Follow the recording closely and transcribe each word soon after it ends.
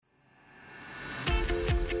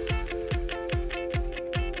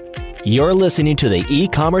You're listening to the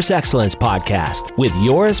E-Commerce Excellence Podcast with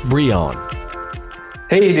Joris Brion.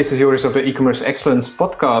 Hey, this is Joris of the E-Commerce Excellence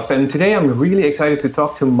Podcast, and today I'm really excited to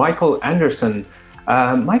talk to Michael Anderson.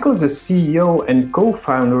 Michael is the CEO and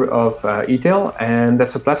co-founder of eTail, and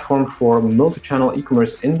that's a platform for multi-channel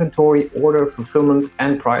e-commerce inventory, order fulfillment,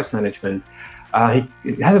 and price management.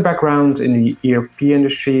 He has a background in the ERP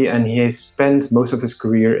industry, and he has spent most of his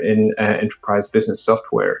career in enterprise business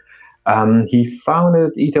software. He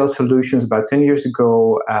founded eTail Solutions about 10 years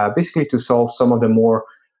ago, basically to solve some of the more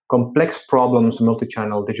complex problems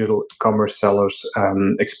multi-channel digital commerce sellers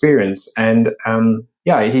experience. And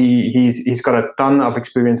he's got a ton of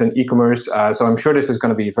experience in e-commerce, so I'm sure this is going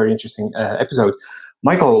to be a very interesting episode.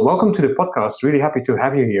 Michael, welcome to the podcast. Really happy to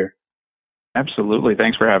have you here. Absolutely.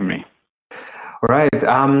 Thanks for having me. All right.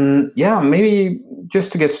 Maybe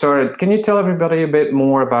just to get started, can you tell everybody a bit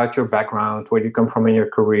more about your background, where you come from in your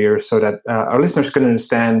career, so that our listeners can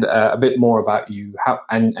understand a bit more about you? How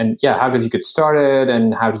did you get started,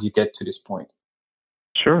 and how did you get to this point?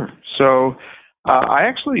 Sure. So I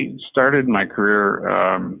actually started my career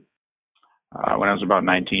when I was about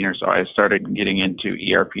 19 or so. I started getting into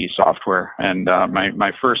ERP software, and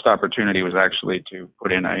my first opportunity was actually to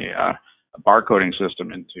put in a barcoding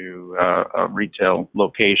system into a retail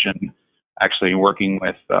location, actually working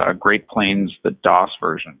with Great Plains, the DOS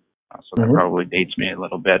version. So that probably dates me a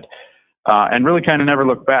little bit. And really kind of never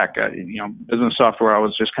looked back. Business software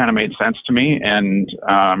always just kind of made sense to me. And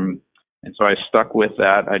so I stuck with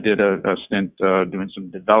that. I did a stint doing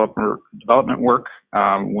some development work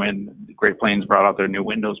when Great Plains brought out their new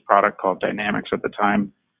Windows product called Dynamics at the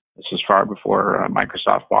time. This is far before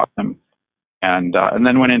Microsoft bought them. And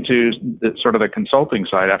then went into the consulting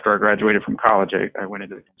side. After I graduated from college, I went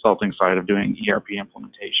into the consulting side of doing ERP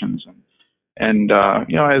implementations. And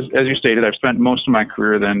as you stated, I've spent most of my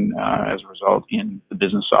career then, as a result, in the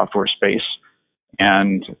business software space,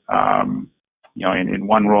 and in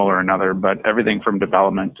one role or another. But everything from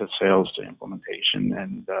development to sales to implementation.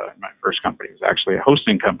 And my first company was actually a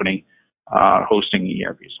hosting company, hosting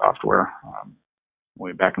ERP software,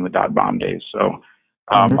 way back in the dot-bomb days. So.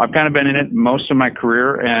 I've kind of been in it most of my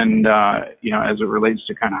career, and as it relates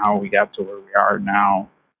to kind of how we got to where we are now,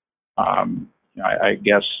 I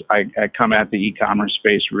guess I come at the e-commerce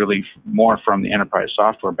space really more from the enterprise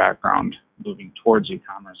software background, moving towards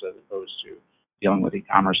e-commerce as opposed to dealing with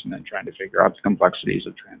e-commerce and then trying to figure out the complexities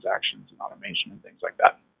of transactions and automation and things like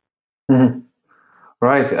that. Mm-hmm.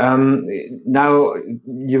 Right. Now,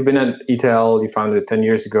 you've been at eTail, you founded it 10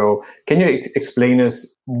 years ago. Can you explain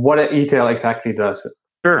us what eTail exactly does?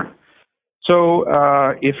 Sure. So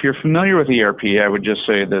if you're familiar with ERP, I would just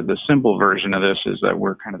say that the simple version of this is that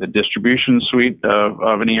we're kind of the distribution suite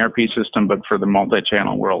of an ERP system, but for the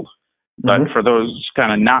multi-channel world. But for those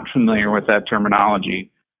kind of not familiar with that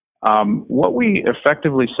terminology, what we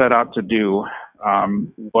effectively set out to do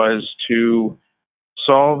was to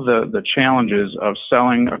solve the challenges of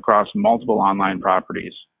selling across multiple online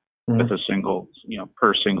properties with a single,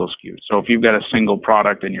 per single SKU. So if you've got a single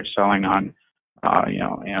product and you're selling on,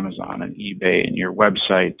 Amazon and eBay and your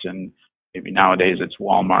website, and maybe nowadays it's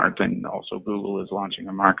Walmart, and also Google is launching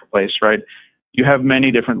a marketplace, right? You have many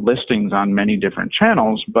different listings on many different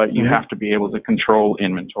channels, but you have to be able to control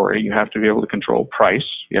inventory. You have to be able to control price.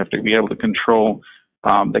 You have to be able to control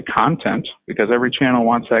the content, because every channel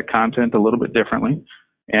wants that content a little bit differently,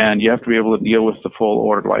 and you have to be able to deal with the full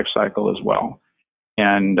order life cycle as well.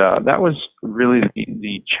 And that was really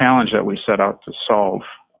the challenge that we set out to solve.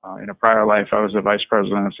 In a prior life, I was a vice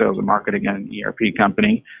president of sales and marketing at an ERP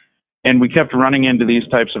company, and we kept running into these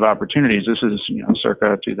types of opportunities. This is,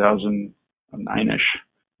 circa 2009-ish.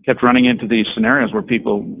 Kept running into these scenarios where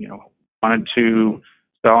people, wanted to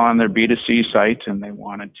sell on their B2C site, and they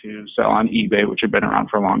wanted to sell on eBay, which had been around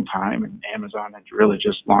for a long time, and Amazon had really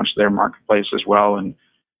just launched their marketplace as well. And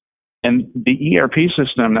the ERP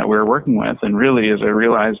system that we were working with, and really as I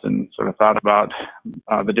realized and sort of thought about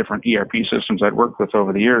the different ERP systems I'd worked with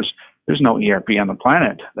over the years, there's no ERP on the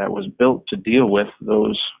planet that was built to deal with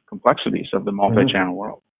those complexities of the multi-channel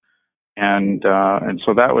world. And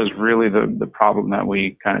so that was really the problem that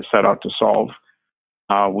we kind of set out to solve.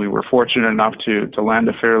 We were fortunate enough to land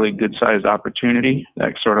a fairly good-sized opportunity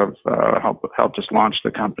that sort of helped us launch the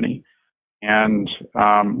company. And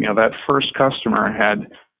that first customer had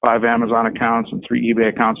 5 Amazon accounts and 3 eBay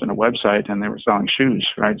accounts and a website, and they were selling shoes,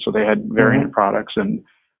 right? So they had variant products, and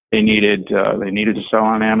they needed to sell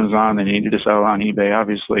on Amazon. They needed to sell on eBay,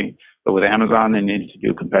 obviously. But with Amazon, they needed to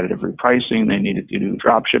do competitive repricing. They needed to do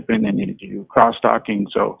drop shipping. They needed to do cross-docking.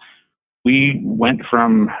 So we went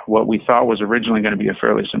from what we thought was originally going to be a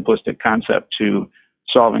fairly simplistic concept to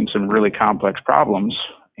solving some really complex problems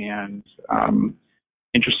And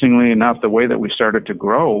interestingly enough, the way that we started to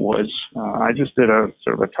grow was I just did a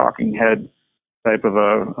sort of a talking head type of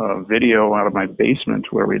a video out of my basement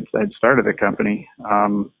where I'd started the company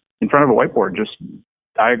in front of a whiteboard, just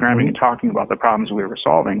diagramming and talking about the problems we were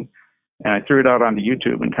solving. And I threw it out onto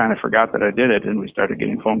YouTube and kind of forgot that I did it, and we started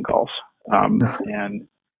getting phone calls. And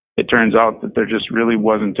it turns out that there just really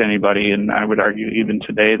wasn't anybody, and I would argue even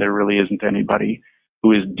today there really isn't anybody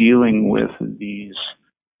who is dealing with these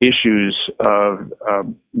issues of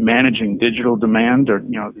managing digital demand, or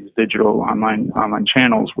these digital online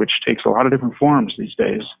channels, which takes a lot of different forms these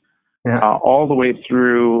days, all the way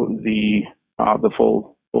through the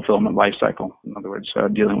full fulfillment life cycle. In other words,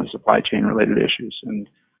 dealing with supply chain related issues.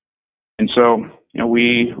 And so,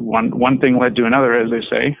 one thing led to another, as they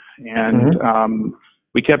say, and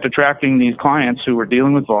we kept attracting these clients who were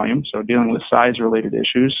dealing with volume, so dealing with size-related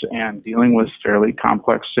issues and dealing with fairly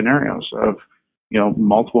complex scenarios of,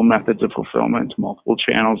 multiple methods of fulfillment, multiple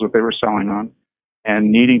channels that they were selling on,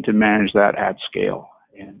 and needing to manage that at scale.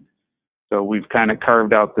 And so we've kind of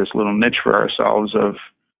carved out this little niche for ourselves of,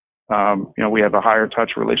 we have a higher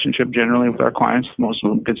touch relationship generally with our clients. Most of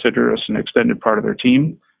them consider us an extended part of their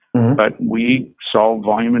team. But we solve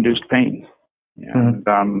volume-induced pain, and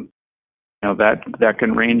that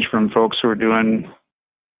can range from folks who are doing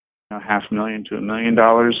 $500,000 to $1 million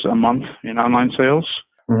a month in online sales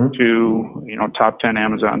to top 10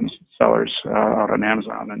 Amazon sellers out on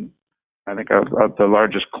Amazon. And I think the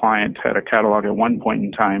largest client had a catalog at one point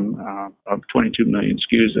in time of 22 million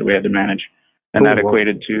SKUs that we had to manage, and that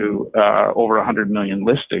equated to over 100 million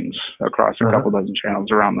listings across a couple dozen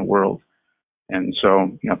channels around the world. And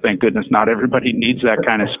so, thank goodness not everybody needs that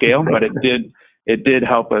kind of scale, but it did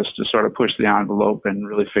help us to sort of push the envelope and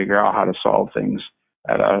really figure out how to solve things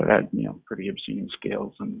at pretty obscene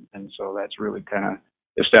scales. And so that's really kind of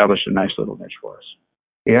established a nice little niche for us.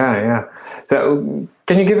 Yeah. So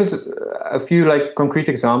can you give us a few concrete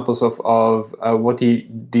examples of what the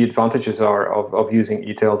advantages are of using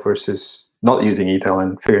e-tail versus not using e-tail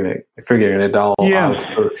and figuring it all out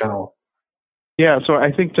per channel? Yeah, so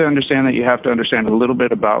I think to understand that, you have to understand a little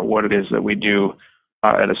bit about what it is that we do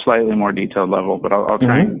at a slightly more detailed level, but I'll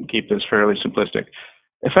try and keep this fairly simplistic.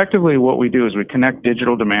 Effectively, what we do is we connect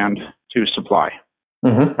digital demand to supply,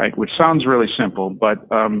 right? Which sounds really simple, but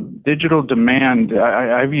digital demand,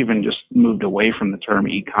 I've even just moved away from the term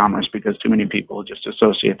e-commerce because too many people just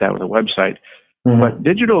associate that with a website. But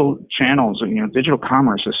digital channels, digital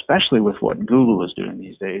commerce, especially with what Google is doing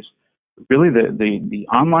these days, really the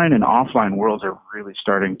online and offline worlds are really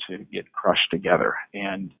starting to get crushed together.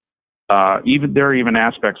 And there are even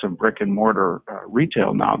aspects of brick and mortar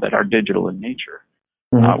retail now that are digital in nature.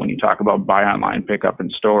 When you talk about buy online, pick up in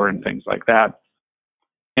store and things like that.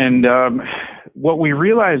 And what we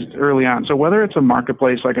realized early on, so whether it's a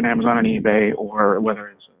marketplace like an Amazon and eBay, or whether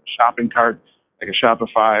it's a shopping cart like a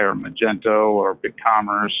Shopify or Magento or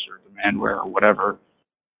BigCommerce or Demandware or whatever,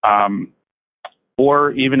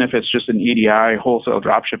 or even if it's just an EDI wholesale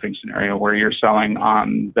dropshipping scenario where you're selling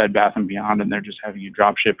on Bed Bath & Beyond and they're just having you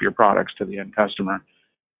dropship your products to the end customer,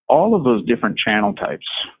 all of those different channel types,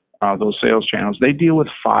 those sales channels, they deal with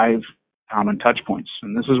 5 common touch points.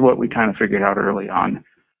 And this is what we kind of figured out early on.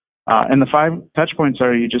 And the 5 touch points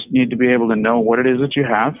are, you just need to be able to know what it is that you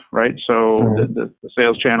have, right? So the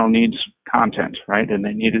sales channel needs content, right? And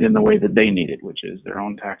they need it in the way that they need it, which is their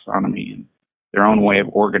own taxonomy and their own way of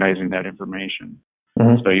organizing that information.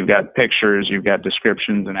 So you've got pictures, you've got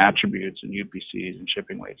descriptions and attributes and UPCs and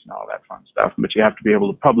shipping weights and all that fun stuff, but you have to be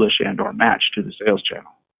able to publish and or match to the sales channel.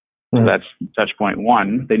 So that's touch point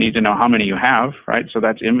 1. They need to know how many you have, right? So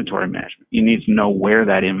that's inventory management. You need to know where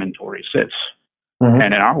that inventory sits. And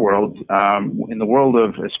in our world, in the world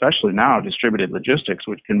of, especially now, distributed logistics,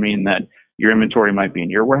 which can mean that your inventory might be in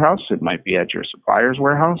your warehouse, it might be at your supplier's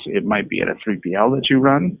warehouse, it might be at a 3PL that you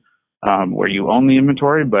run, where you own the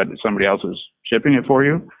inventory, but somebody else is shipping it for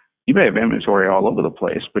you. You may have inventory all over the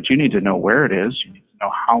place, but you need to know where it is. You need to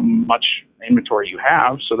know how much inventory you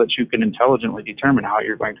have so that you can intelligently determine how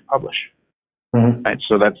you're going to publish. Right?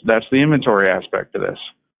 So that's the inventory aspect of this.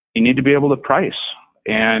 You need to be able to price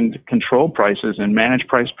and control prices and manage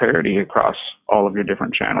price parity across all of your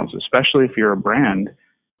different channels, especially if you're a brand.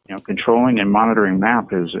 Controlling and monitoring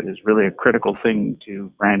MAP is really a critical thing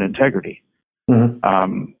to brand integrity.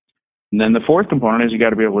 And then the fourth component is you got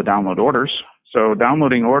to be able to download orders. So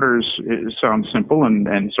downloading orders sounds simple,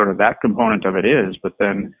 and sort of that component of it is, but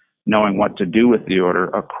then knowing what to do with the order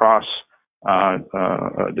across a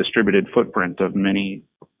distributed footprint of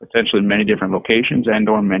potentially many different locations and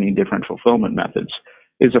or many different fulfillment methods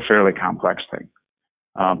is a fairly complex thing.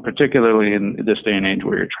 particularly in this day and age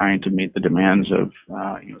where you're trying to meet the demands of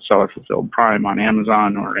seller fulfilled Prime on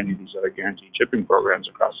Amazon or any of these other guaranteed shipping programs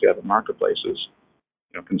across the other marketplaces.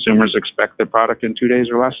 Consumers expect their product in 2 days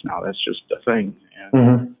or less now. That's just a thing.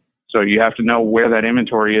 And so you have to know where that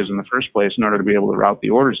inventory is in the first place in order to be able to route the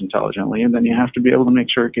orders intelligently, and then you have to be able to make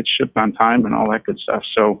sure it gets shipped on time and all that good stuff.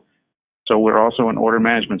 So we're also an order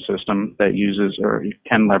management system that uses or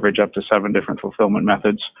can leverage up to 7 different fulfillment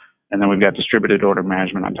methods. And then we've got distributed order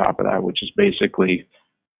management on top of that, which is basically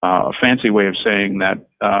a fancy way of saying that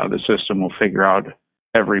the system will figure out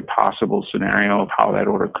every possible scenario of how that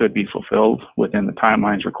order could be fulfilled within the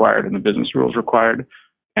timelines required and the business rules required,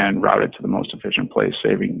 and route it to the most efficient place,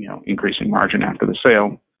 saving, increasing margin after the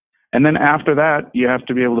sale. And then after that, you have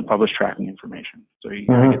to be able to publish tracking information. So you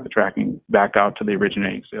got to get the tracking back out to the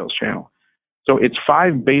originating sales channel. So it's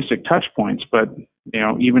 5 basic touch points, but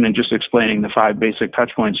even in just explaining the 5 basic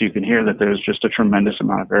touch points, you can hear that there's just a tremendous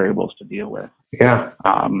amount of variables to deal with. Yeah.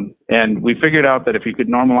 And we figured out that if you could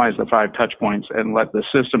normalize the 5 touch points and let the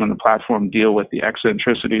system and the platform deal with the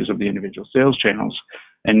eccentricities of the individual sales channels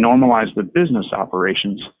and normalize the business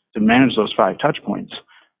operations to manage those 5 touch points,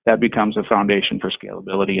 that becomes a foundation for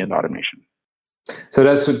scalability and automation. So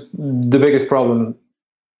that's the biggest problem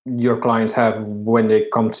your clients have when they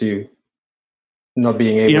come to you, not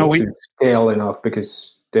being able to scale enough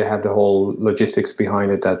because they have the whole logistics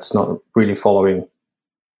behind it that's not really following.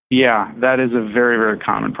 Yeah, that is a very, very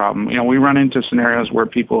common problem. We run into scenarios where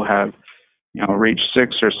people have, reached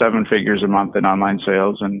 6 or 7 figures a month in online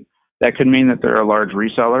sales, and that could mean that they're a large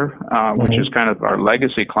reseller, which is kind of our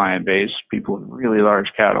legacy client base, people with really large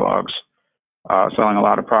catalogs, selling a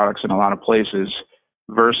lot of products in a lot of places,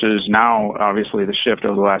 versus now, obviously, the shift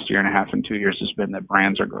over the last 1.5 years and 2 years has been that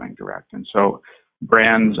brands are going direct. And so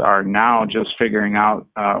brands are now just figuring out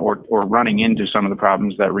or running into some of the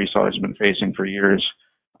problems that resellers have been facing for years.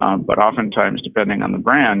 But oftentimes, depending on the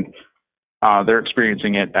brand, they're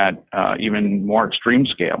experiencing it at even more extreme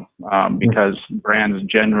scale because brands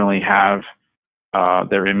generally have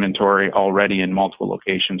their inventory already in multiple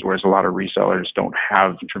locations, whereas a lot of resellers don't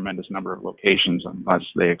have a tremendous number of locations unless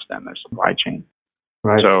they extend their supply chain.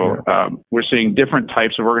 Right. So we're seeing different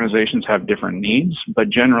types of organizations have different needs, but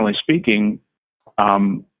generally speaking,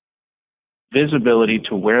 visibility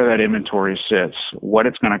to where that inventory sits, what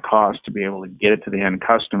it's going to cost to be able to get it to the end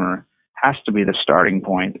customer has to be the starting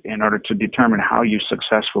point in order to determine how you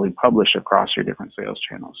successfully publish across your different sales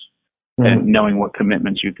channels and knowing what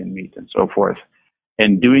commitments you can meet and so forth.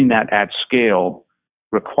 And doing that at scale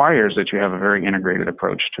requires that you have a very integrated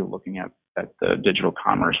approach to looking at the digital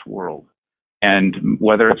commerce world. And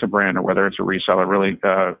whether it's a brand or whether it's a reseller, really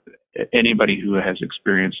anybody who has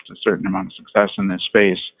experienced a certain amount of success in this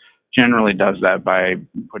space generally does that by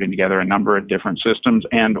putting together a number of different systems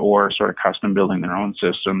and or sort of custom building their own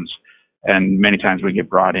systems. And many times we get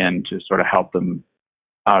brought in to sort of help them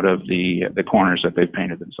out of the corners that they've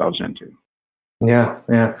painted themselves into.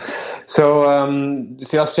 Yeah. So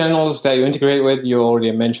sales channels that you integrate with, you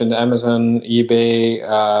already mentioned Amazon,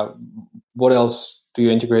 eBay. What else do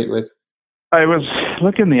you integrate with? I was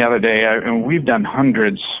looking the other day, and we've done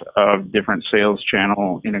hundreds of different sales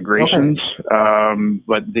channel integrations,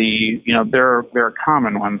 but there are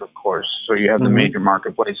common ones, of course. So you have the major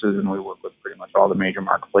marketplaces, and we work with pretty much all the major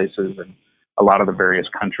marketplaces and a lot of the various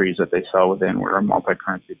countries that they sell within. We're a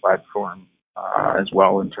multi-currency platform as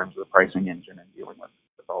well in terms of the pricing engine and dealing with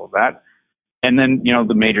all of that. And then,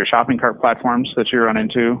 the major shopping cart platforms that you run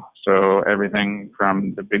into. So everything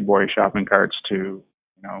from the big boy shopping carts to,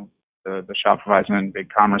 the Shopify's and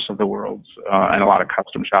BigCommerce of the world, and a lot of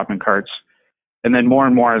custom shopping carts. And then more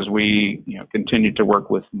and more as we continue to work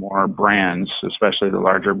with more brands, especially the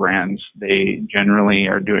larger brands, they generally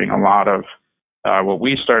are doing a lot of what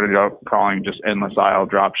we started out calling just endless aisle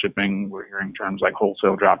drop shipping. We're hearing terms like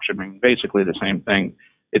wholesale drop shipping, basically the same thing.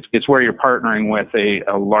 It's where you're partnering with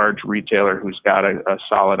a large retailer who's got a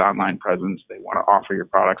solid online presence. They want to offer your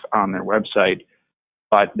products on their website,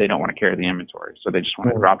 but they don't want to carry the inventory. So they just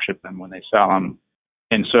want to drop ship them when they sell them.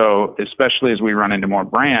 And so, especially as we run into more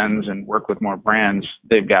brands and work with more brands,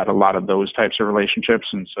 they've got a lot of those types of relationships.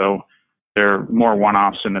 And so they're more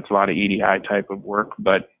one-offs and it's a lot of EDI type of work.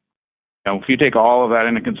 But if you take all of that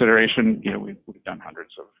into consideration, we've done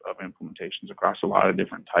hundreds of implementations across a lot of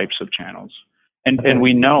different types of channels. And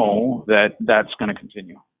we know that that's going to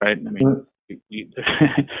continue, right? I mean,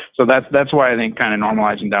 so that's why I think kind of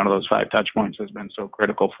normalizing down to those 5 touch points has been so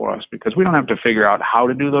critical for us, because we don't have to figure out how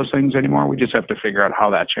to do those things anymore. We just have to figure out how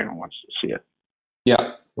that channel wants to see it.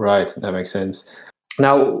 Yeah, right. That makes sense.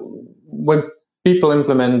 Now, when people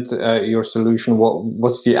implement your solution,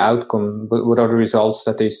 what's the outcome? What are the results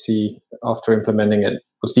that they see after implementing it?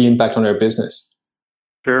 What's the impact on their business?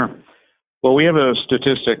 Sure. Well, we have a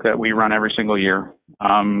statistic that we run every single year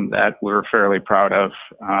that we're fairly proud of.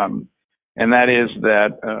 And that is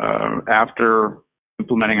that after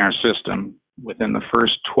implementing our system, within the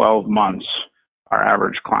first 12 months, our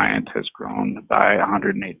average client has grown by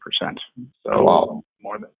 108%. So wow.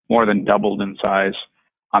 more than doubled in size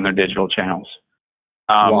on their digital channels.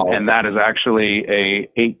 Wow. And that is actually a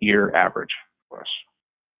 8-year average for us.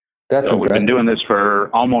 That's so impressive. We've been doing this for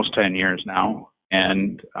almost 10 years now,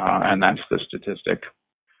 and that's the statistic.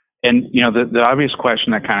 And the obvious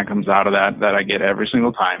question that kind of comes out of that I get every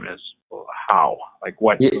single time is, well, how? Like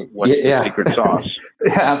what's the secret sauce?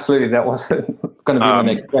 Yeah, absolutely. That was going to be my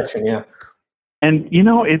next question. Yeah. And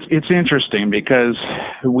it's interesting because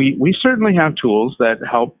we certainly have tools that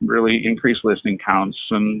help really increase listing counts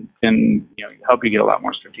and help you get a lot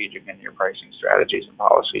more strategic in your pricing strategies and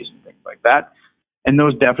policies and things like that. And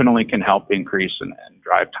those definitely can help increase and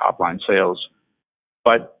drive top line sales.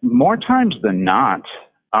 But more times than not,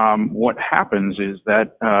 what happens is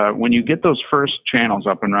that when you get those first channels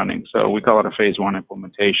up and running, so we call it a phase 1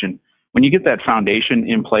 implementation, when you get that foundation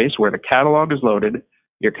in place where the catalog is loaded,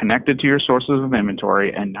 you're connected to your sources of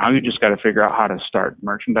inventory, and now you just got to figure out how to start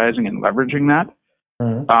merchandising and leveraging that.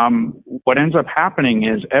 Mm-hmm. What ends up happening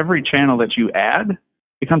is every channel that you add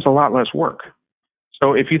becomes a lot less work.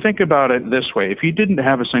 So if you think about it this way, if you didn't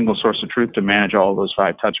have a single source of truth to manage all of those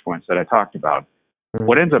 5 touch points that I talked about, mm-hmm.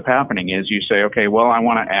 what ends up happening is you say, okay, well, I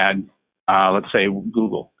want to add, let's say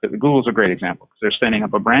Google. Google's a great example because they're standing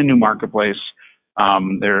up a brand new marketplace.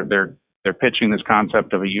 They're pitching this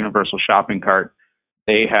concept of a universal shopping cart.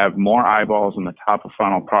 They have more eyeballs in the top of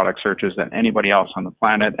funnel product searches than anybody else on the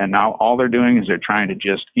planet. And now all they're doing is they're trying to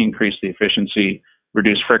just increase the efficiency,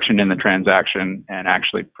 reduce friction in the transaction, and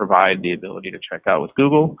actually provide the ability to check out with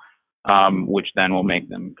Google, which then will make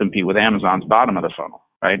them compete with Amazon's bottom of the funnel,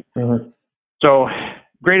 right? Mm-hmm. So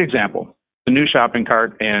great example, the new shopping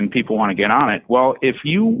cart, and people want to get on it. Well, if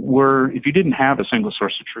you didn't have a single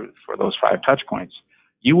source of truth for those 5 touch points,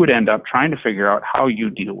 you would end up trying to figure out how you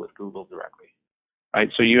deal with Google directly. Right,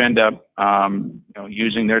 so you end up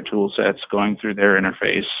using their tool sets, going through their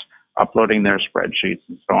interface, uploading their spreadsheets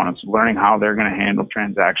and so on. It's learning how they're going to handle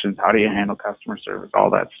transactions, how do you handle customer service, all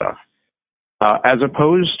that stuff. As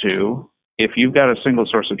opposed to if you've got a single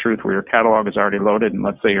source of truth where your catalog is already loaded, and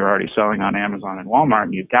let's say you're already selling on Amazon and Walmart,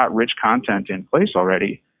 and you've got rich content in place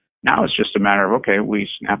already. Now it's just a matter of, okay, we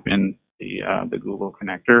snap in the Google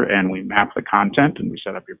connector and we map the content and we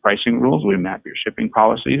set up your pricing rules, we map your shipping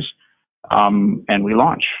policies. And we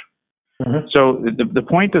launch. Mm-hmm. So the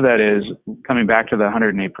point of that is, coming back to the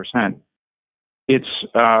 108%, it's,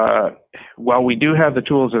 while we do have the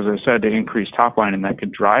tools, as I said, to increase top line and that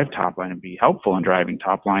could drive top line and be helpful in driving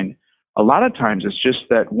top line, a lot of times it's just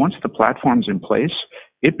that once the platform's in place,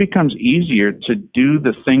 it becomes easier to do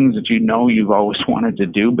the things that you've always wanted to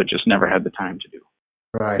do, but just never had the time to do.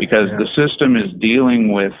 Right. Because the system is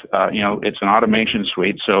dealing with, it's an automation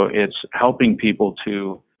suite, so it's helping people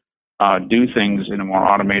to do things in a more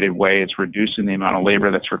automated way. It's reducing the amount of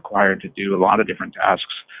labor that's required to do a lot of different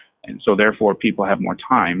tasks. And so therefore people have more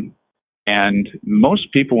time. And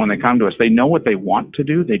most people, when they come to us, they know what they want to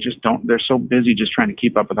do. They just don't, they're so busy just trying to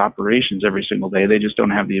keep up with operations every single day. They just don't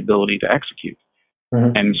have the ability to execute.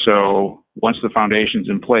 Mm-hmm. And so once the foundation's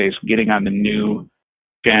in place, getting on the new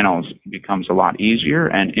channels becomes a lot easier,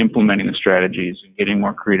 and implementing the strategies and getting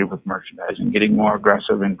more creative with merchandising, getting more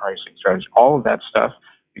aggressive in pricing strategies, all of that stuff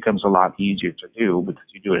becomes a lot easier to do because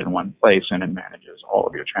you do it in one place and it manages all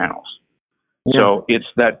of your channels. Yeah. So it's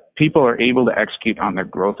that people are able to execute on their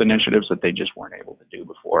growth initiatives that they just weren't able to do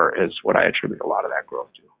before is what I attribute a lot of that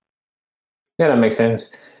growth to. Yeah, that makes sense.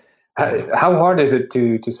 How hard is it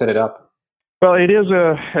to set it up? Well, it is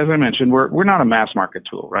as I mentioned, we're not a mass market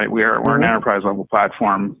tool, right? We're an enterprise level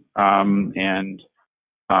platform, and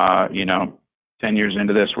 10 years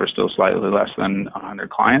into this, we're still slightly less than 100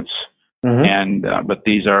 clients. Mm-hmm. And but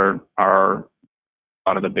these are a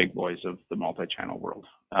lot of the big boys of the multi-channel world,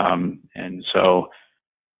 and so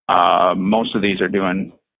most of these are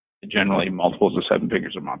doing generally multiples of 7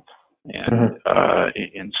 figures a month, and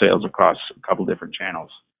in sales across a couple different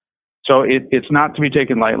channels. So it's not to be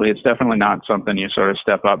taken lightly. It's definitely not something you sort of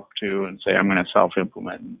step up to and say, I'm going to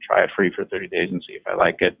self-implement and try it free for 30 days and see if I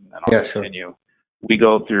like it, and then I'll continue. Sure. We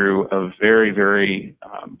go through a very, very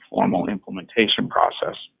formal implementation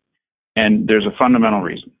process. And there's a fundamental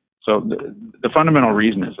reason. So the fundamental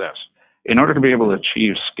reason is this. In order to be able to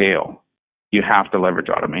achieve scale, you have to leverage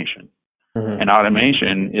automation. Mm-hmm. And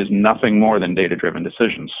automation is nothing more than data-driven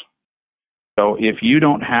decisions. So if you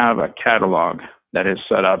don't have a catalog that is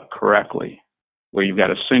set up correctly, where you've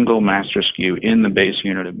got a single master SKU in the base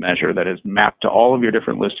unit of measure that is mapped to all of your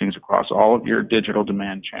different listings across all of your digital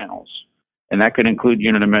demand channels, and that could include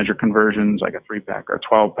unit of measure conversions like a 3-pack or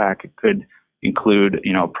a 12-pack. It could include,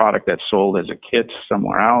 a product that's sold as a kit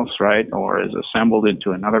somewhere else, right, or is assembled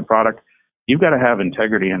into another product. You've got to have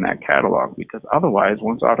integrity in that catalog, because otherwise,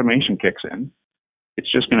 once automation kicks in,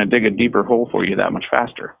 it's just going to dig a deeper hole for you that much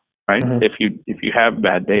faster, right? Mm-hmm. If you have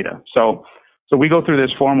bad data. So we go through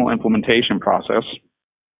this formal implementation process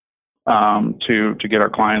to get our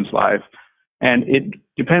clients live, and it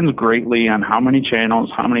depends greatly on how many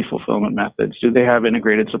channels, how many fulfillment methods, do they have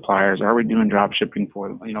integrated suppliers, are we doing drop shipping for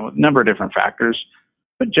them? A number of different factors.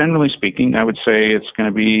 But generally speaking, I would say it's going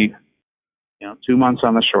to be 2 months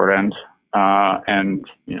on the short end, and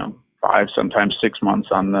 5, sometimes 6 months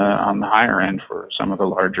on the higher end for some of the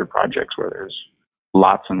larger projects where there's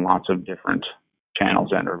lots and lots of different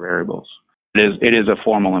channels and or variables. It is a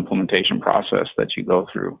formal implementation process that you go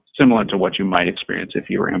through, similar to what you might experience if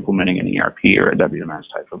you were implementing an ERP or a WMS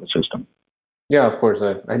type of a system. Yeah, of course.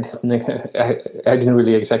 I didn't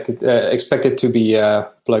really expect it to be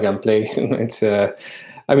plug and play. It's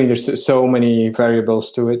there's so many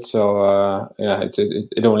variables to it, so it's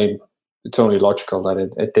only logical that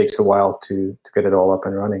it takes a while to get it all up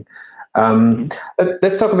and running.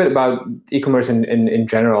 Let's talk a bit about e-commerce in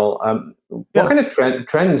general. What kind of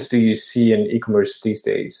trends do you see in e-commerce these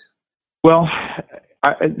days? Well,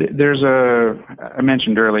 I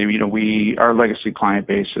mentioned earlier, our legacy client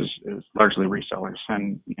base is largely resellers,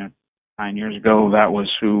 and 9 years ago that was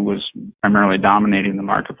who was primarily dominating the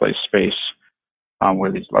marketplace space,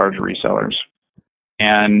 were these large resellers.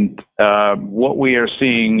 And what we are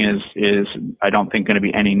seeing is I don't think going to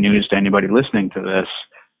be any news to anybody listening to this,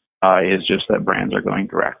 is just that brands are going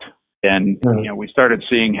direct. And we started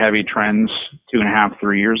seeing heavy trends 2.5,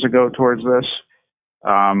 3 years ago towards this.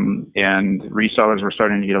 And resellers were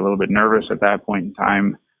starting to get a little bit nervous at that point in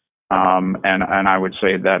time. And I would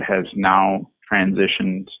say that has now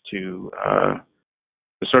transitioned to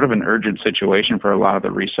sort of an urgent situation for a lot of the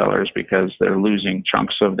resellers, because they're losing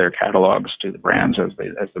chunks of their catalogs to the brands as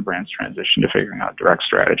the brands transition to figuring out direct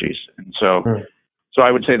strategies. And so I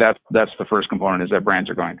would say that's the first component, is that brands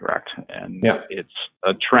are going direct, and it's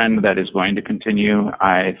a trend that is going to continue.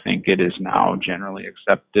 I think it is now generally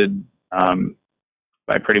accepted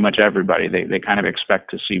by pretty much everybody. They kind of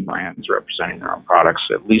expect to see brands representing their own products,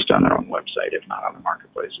 at least on their own website, if not on the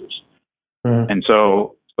marketplaces. And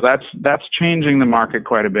so that's changing the market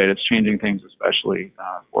quite a bit. It's changing things, especially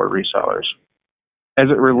for resellers. As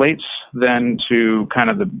it relates then to kind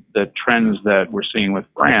of the trends that we're seeing with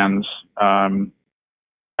brands,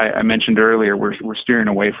 I mentioned earlier, we're steering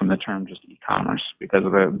away from the term just e-commerce because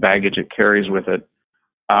of the baggage it carries with it.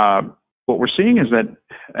 What we're seeing is that,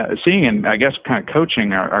 and I guess kind of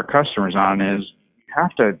coaching our customers on, is you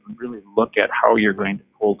have to really look at how you're going to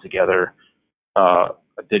pull together a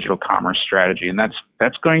digital commerce strategy. And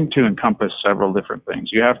that's going to encompass several different things.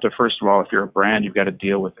 You have to, first of all, if you're a brand, you've got to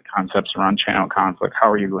deal with the concepts around channel conflict. How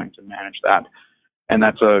are you going to manage that? And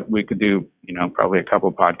we could do, probably a couple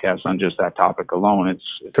of podcasts on just that topic alone.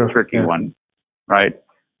 It's a tricky one, right?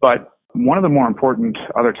 But one of the more important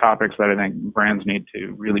other topics that I think brands need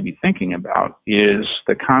to really be thinking about is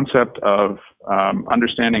the concept of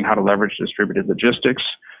understanding how to leverage distributed logistics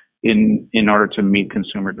in order to meet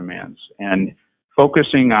consumer demands, and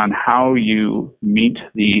focusing on how you meet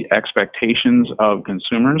the expectations of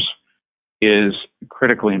consumers is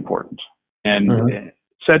critically important. And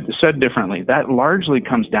said differently, that largely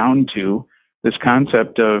comes down to this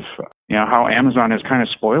concept of how Amazon has kind of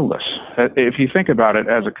spoiled us. If you think about it,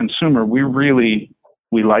 as a consumer, we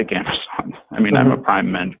like Amazon. I'm a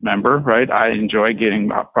Prime member, right? I enjoy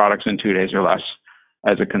getting products in 2 days or less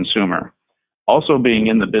as a consumer. Also, being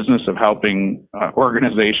in the business of helping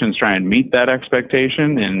organizations try and meet that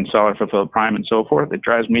expectation in Seller Fulfilled Prime and so forth, it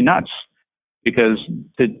drives me nuts, because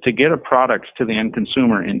to get a product to the end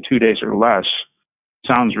consumer in 2 days or less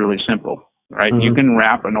sounds really simple, right? You can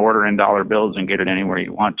wrap an order in dollar bills and get it anywhere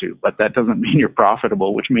you want to, but that doesn't mean you're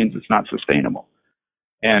profitable, which means it's not sustainable.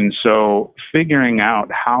 And so figuring out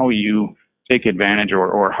how you take advantage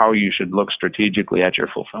or how you should look strategically at your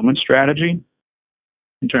fulfillment strategy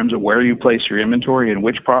in terms of where you place your inventory and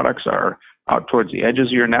which products are out towards the edges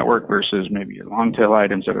of your network versus maybe your long tail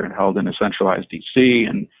items that are held in a centralized DC,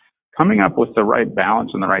 and coming up with the right balance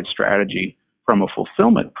and the right strategy from a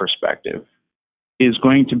fulfillment perspective is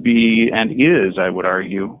going to be, and is, I would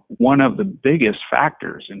argue, one of the biggest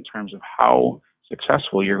factors in terms of how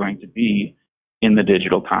successful you're going to be in the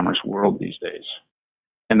digital commerce world these days.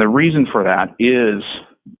 And the reason for that is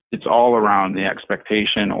it's all around the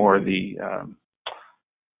expectation or the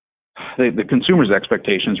consumer's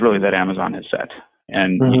expectations really that Amazon has set.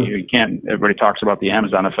 And you can't, everybody talks about the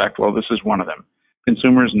Amazon effect. Well, this is one of them.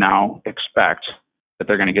 Consumers now expect that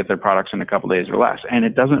they're going to get their products in a couple days or less. And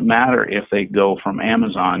it doesn't matter if they go from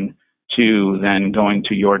Amazon to then going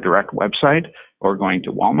to your direct website or going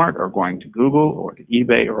to Walmart or going to Google or to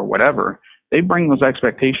eBay or whatever. They bring those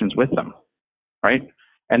expectations with them, right?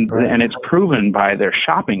 And it's proven by their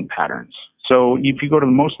shopping patterns. So if you go to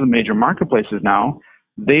most of the major marketplaces now,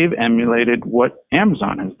 they've emulated what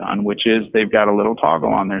Amazon has done, which is they've got a little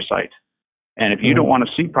toggle on their site. And if you don't want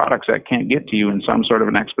to see products that can't get to you in some sort of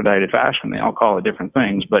an expedited fashion, they all call it different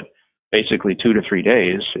things, but basically 2 to 3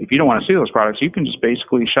 days, if you don't want to see those products, you can just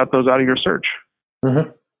basically shut those out of your search.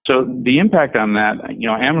 So the impact on that,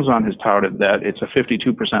 Amazon has touted that it's a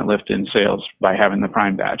 52% lift in sales by having the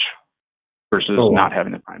Prime badge versus not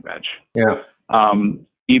having the Prime badge.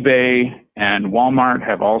 eBay and Walmart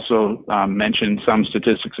have also mentioned some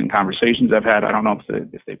statistics and conversations I've had. I don't know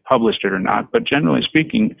if they published it or not, but generally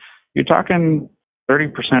speaking, you're talking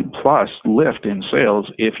 30% plus lift in sales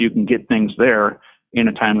if you can get things there in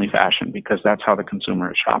a timely fashion, because that's how the consumer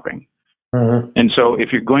is shopping. And so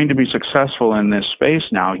if you're going to be successful in this space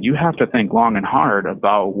now, you have to think long and hard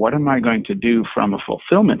about what am I going to do from a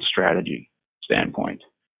fulfillment strategy standpoint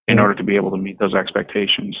in order to be able to meet those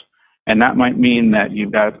expectations. And that might mean that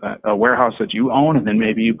you've got a warehouse that you own, and then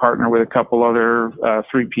maybe you partner with a couple other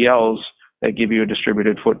 3PLs that give you a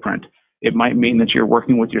distributed footprint. It might mean that you're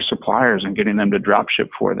working with your suppliers and getting them to drop ship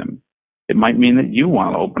for them. It might mean that you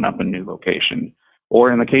want to open up a new location. Or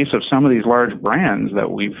in the case of some of these large brands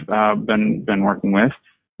that we've been working with,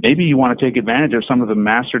 maybe you want to take advantage of some of the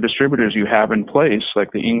master distributors you have in place,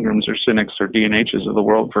 like the Ingrams or Cynics or D&Hs of the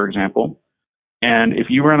world, for example. And if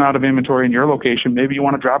you run out of inventory in your location, maybe you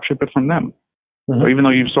want to drop ship it from them. So even though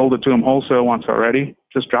you've sold it to them wholesale once already,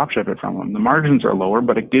 just drop ship it from them. The margins are lower,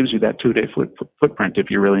 but it gives you that 2-day footprint if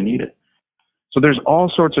you really need it. So there's all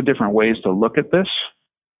sorts of different ways to look at this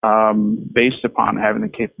based upon having the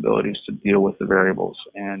capabilities to deal with the variables.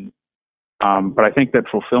 And but I think that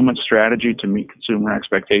fulfillment strategy to meet consumer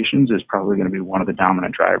expectations is probably going to be one of the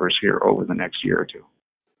dominant drivers here over the next year or two.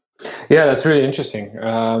 Yeah, that's really interesting.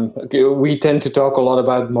 We tend to talk a lot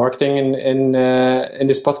about marketing in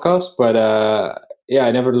this podcast, but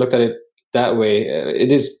I never looked at it that way.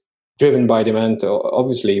 It is driven by demand,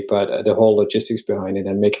 obviously, but the whole logistics behind it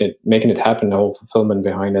and making it happen, the whole fulfillment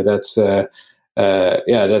behind it, that's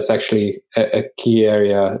actually a key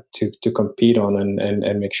area to compete on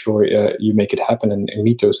and make sure you make it happen and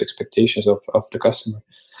meet those expectations of the customer.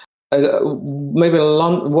 Maybe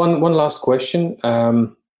one last question.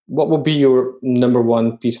 What would be your number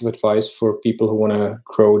one piece of advice for people who want to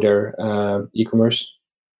grow their e-commerce?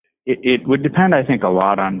 It would depend, I think, a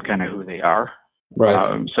lot on kind of who they are.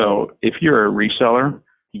 Right. So if you're a reseller,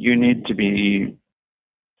 you need to be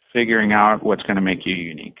figuring out what's going to make you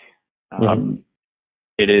unique.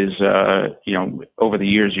 It is, over the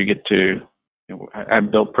years you get to,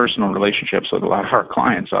 I've built personal relationships with a lot of our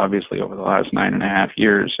clients, obviously, over the last 9.5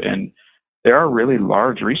 years. And there are really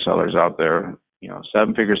large resellers out there,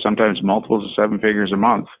 7 figures, sometimes multiples of 7 figures a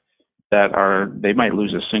month, they might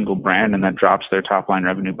lose a single brand and that drops their top line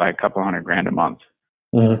revenue by a couple $100,000 a month.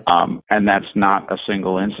 And that's not a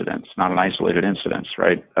single incident. It's not an isolated incident,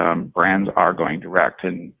 right? Brands are going direct,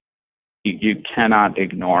 and you cannot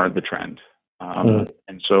ignore the trend.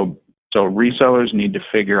 And so resellers need to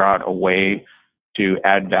figure out a way to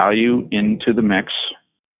add value into the mix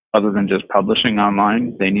other than just publishing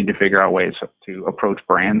online. They need to figure out ways to approach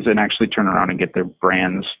brands and actually turn around and get the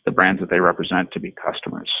brands that they represent to be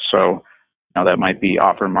customers. So that might be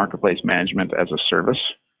offer marketplace management as a service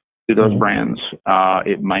to those brands.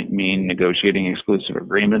 It might mean negotiating exclusive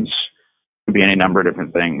agreements. It could be any number of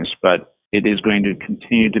different things, but it is going to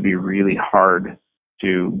continue to be really hard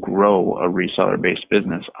to grow a reseller-based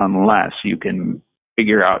business unless you can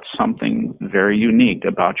figure out something very unique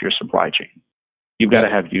about your supply chain. You've got to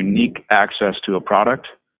have unique access to a product.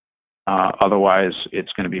 Otherwise,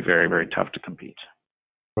 it's going to be very, very tough to compete.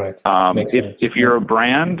 Right. If you're a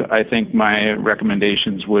brand, I think my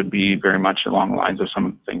recommendations would be very much along the lines of some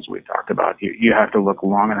of the things we talked about. You have to look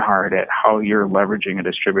long and hard at how you're leveraging a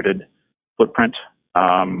distributed footprint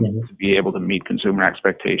to be able to meet consumer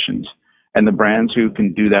expectations. And the brands who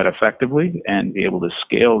can do that effectively and be able to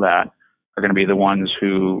scale that are going to be the ones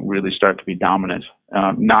who really start to be dominant.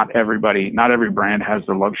 Not every brand has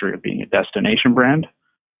the luxury of being a destination brand.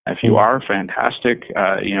 If you are, fantastic.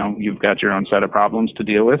 You've got your own set of problems to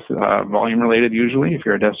deal with, volume related usually, if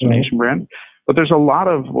you're a destination brand. But there's a lot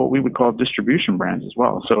of what we would call distribution brands as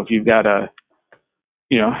well. So if you've got a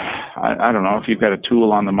I don't know if you've got a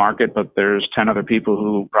tool on the market, but there's 10 other people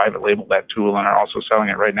who private label that tool and are also selling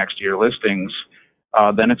it right next to your listings,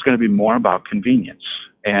 then it's going to be more about convenience.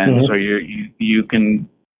 And so you can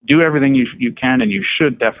do everything you can, and you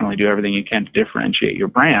should definitely do everything you can to differentiate your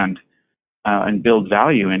brand and build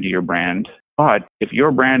value into your brand. But if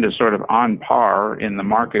your brand is sort of on par in the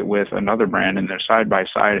market with another brand and they're side by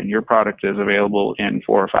side, and your product is available in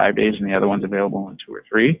 4 or 5 days and the other one's available in 2 or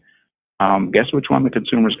 3, guess which one the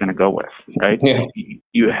consumer is going to go with, right? Yeah.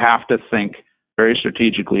 You have to think very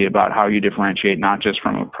strategically about how you differentiate, not just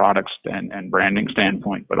from a product and branding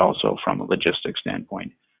standpoint, but also from a logistics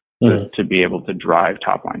standpoint to be able to drive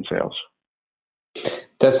top line sales.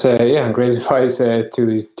 That's great advice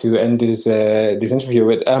to end this interview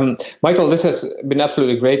with. Michael, this has been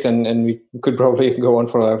absolutely great, and we could probably go on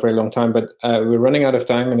for a very long time, but we're running out of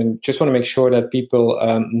time, and I just want to make sure that people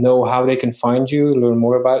know how they can find you, learn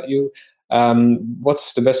more about you.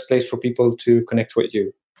 What's the best place for people to connect with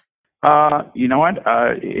you? You know what?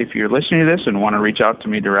 If you're listening to this and want to reach out to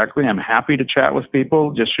me directly, I'm happy to chat with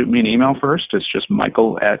people. Just shoot me an email first. It's just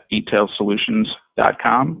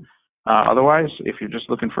michael@etailsolutions.com. Otherwise, if you're just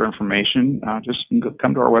looking for information, just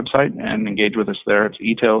come to our website and engage with us there. It's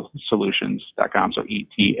etailsolutions.com, so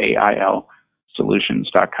ETAIL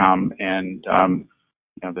solutions.com. And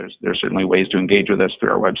there's certainly ways to engage with us through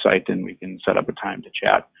our website, and we can set up a time to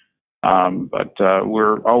chat. But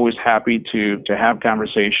we're always happy to have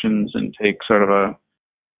conversations and take sort of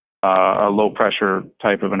a low pressure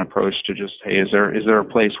type of an approach to just, hey, is there a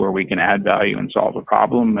place where we can add value and solve a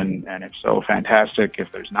problem? And if so, fantastic.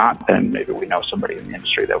 If there's not, then maybe we know somebody in the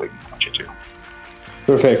industry that we can point you to.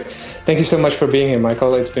 Perfect. Thank you so much for being here,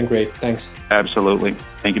 Michael. It's been great. Thanks. Absolutely.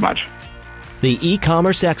 Thank you much. The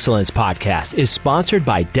E-Commerce Excellence Podcast is sponsored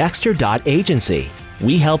by Dexter.Agency.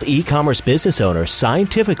 We help e-commerce business owners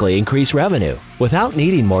scientifically increase revenue without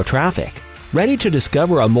needing more traffic. Ready to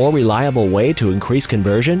discover a more reliable way to increase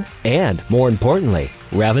conversion and, more importantly,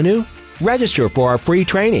 revenue? Register for our free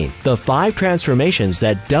training, The 5 Transformations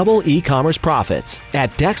That Double E-Commerce Profits,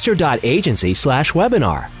 at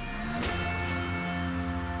Dexter.Agency/webinar.